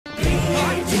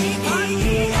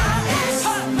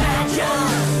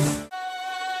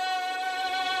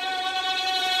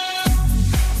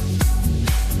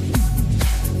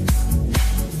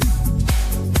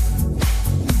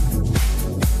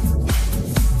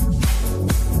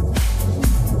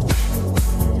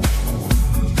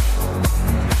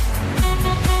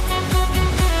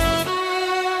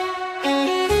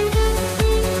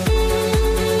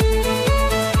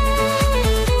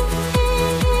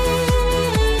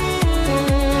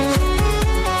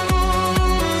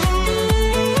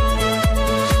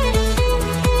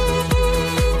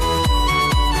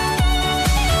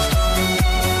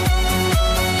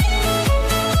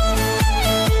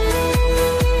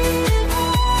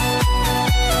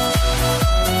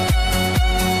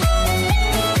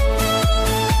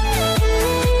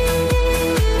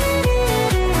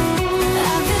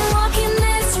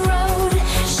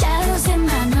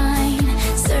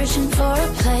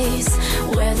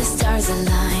a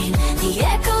line. The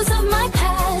echoes of my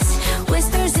past,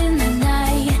 whispers in the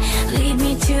night, lead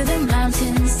me to the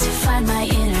mountains to find my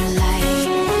inner light.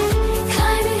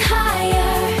 Climbing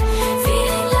higher,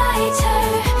 feeling lighter,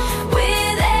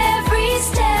 with every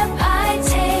step I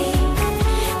take.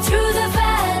 Through the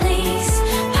valleys,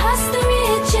 past the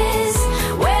ridges,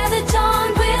 where the dawn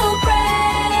will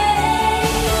break.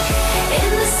 In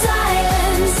the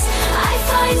silence, I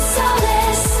find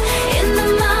solace in the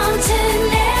mountain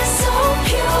air so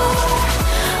pure.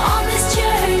 On this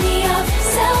journey of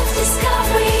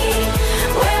self-discovery,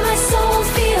 where my soul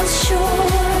feels sure.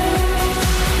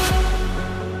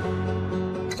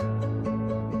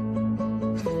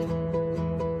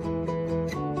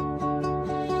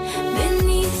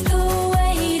 Beneath the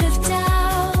weight of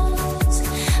doubt,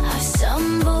 I've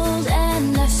stumbled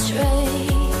and I've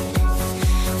strayed,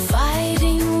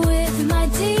 fighting with my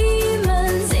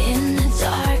demons in the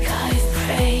dark I've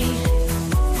prayed.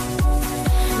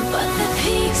 But the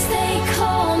peaks, they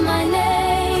call my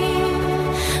name,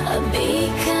 a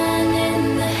beacon in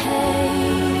the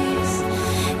haze,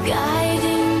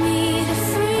 guiding me to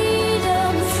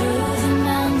freedom through the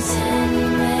mountain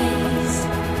maze.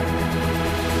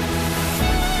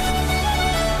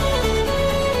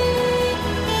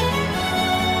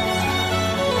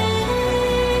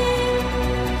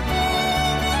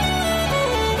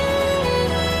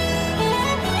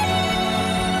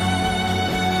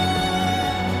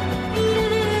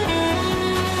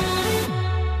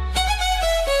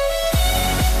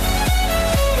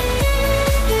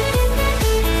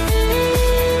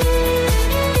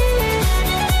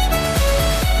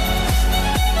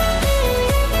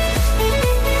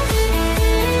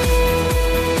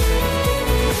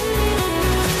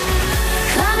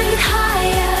 Climbing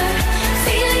higher,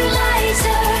 feeling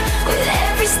lighter, with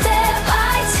every step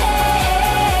I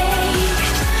take.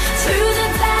 Through the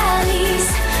valleys,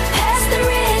 past the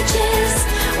ridges,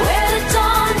 where the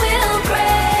dawn will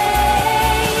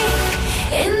break.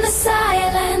 In the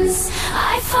silence,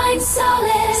 I find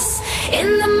solace in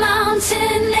the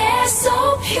mountain air so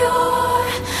pure.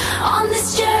 On this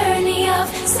journey of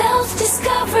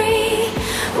self-discovery,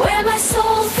 where my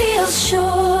soul feels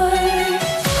sure.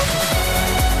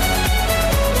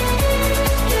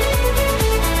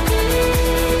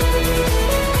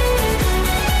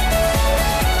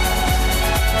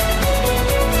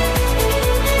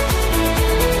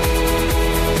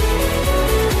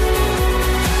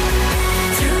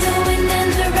 Through the wind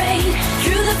and the rain,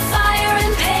 through the fire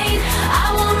and pain, I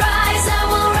will rise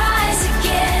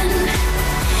again.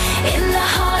 In the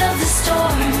heart of the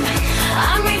storm,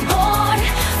 I'm reborn,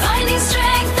 finding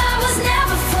strength I was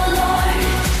never forlorn.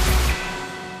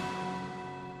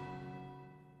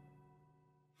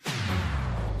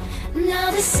 Now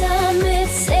the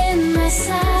summit's in my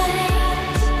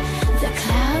sight, the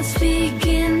clouds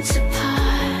begin to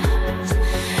part,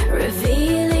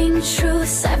 revealing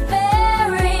truths I've been